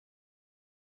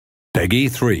Peggy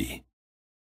 3.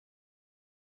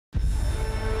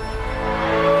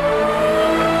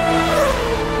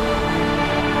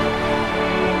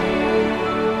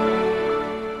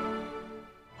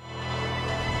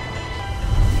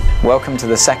 Welcome to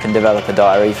the second developer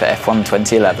diary for F1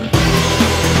 2011.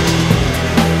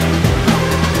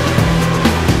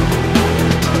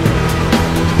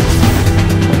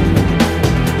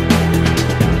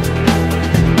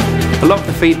 A lot of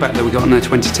the feedback that we got on the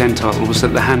 2010 title was that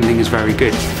the handling is very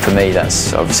good. For me,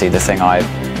 that's obviously the thing I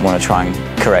want to try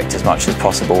and correct as much as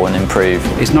possible and improve.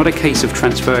 It's not a case of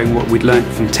transferring what we'd learnt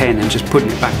from 10 and just putting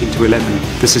it back into 11.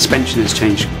 The suspension has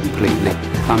changed completely.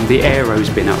 The aero's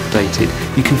been updated.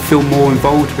 You can feel more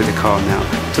involved with the car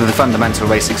now. So the fundamental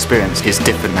race experience is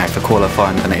different now for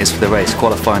qualifying than it is for the race.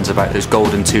 Qualifying's about those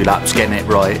golden 2 laps, getting it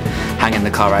right, hanging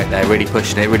the car out there, really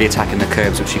pushing it, really attacking the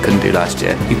curbs, which you couldn't do last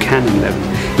year. You can in 11.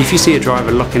 If you see a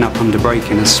driver locking up under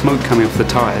braking and smoke coming off the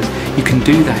tyres, you can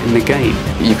do that in the game.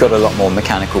 You've got a lot more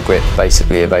mechanical grip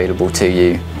basically available to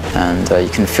you, and you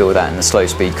can feel that in the slow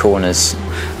speed corners.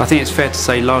 I think it's fair to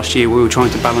say last year we were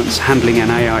trying to balance handling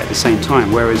and AI at the same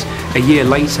time, whereas a year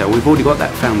later we've already got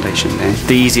that foundation there.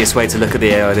 The easiest way to look at the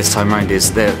AI this time around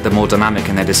is they're more dynamic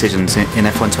in their decisions. In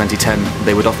F1 2010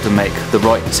 they would often make the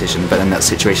right decision, but then that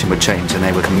situation would change and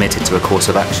they were committed to a course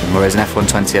of action, whereas in F1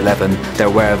 2011 they're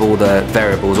aware of all the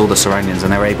variables, all the surroundings,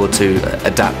 and they're able to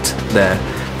adapt their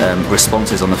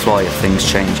responses on the fly if things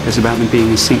change. It's about them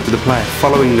being in sync with the player,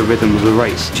 following the rhythm of the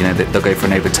race. You know, they'll go for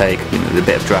an overtake, you know, a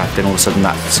bit of draft, and all of a sudden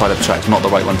that side of the track's not the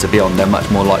right one to be on. They're much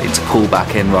more likely to pull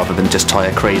back in rather than just try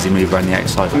a crazy move around the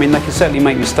outside. I mean, they can certainly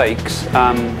make mistakes.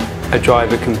 A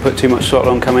driver can put too much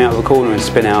throttle on coming out of the corner and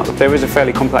spin out. There is a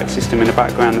fairly complex system in the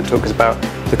background that talks about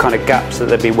the kind of gaps that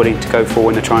they'd be willing to go for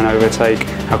when they're trying to overtake,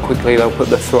 how quickly they'll put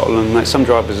the throttle on. Like, some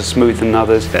drivers are smoother than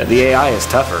others. The AI is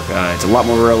tougher. It's a lot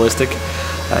more realistic.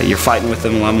 You're fighting with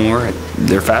them a lot more.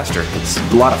 They're faster. It's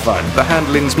a lot of fun. The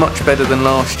handling's much better than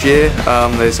last year.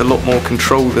 There's a lot more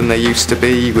control than there used to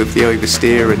be with the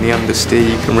oversteer and the understeer.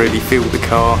 You can really feel the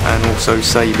car and also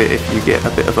save it if you get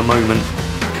a bit of a moment.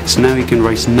 So now you can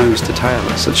race nose to tail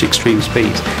at such extreme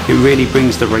speeds. It really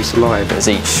brings the race alive. As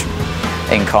each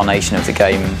incarnation of the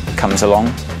game comes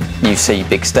along, you see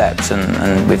big steps,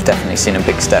 and we've definitely seen a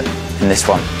big step in this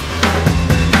one.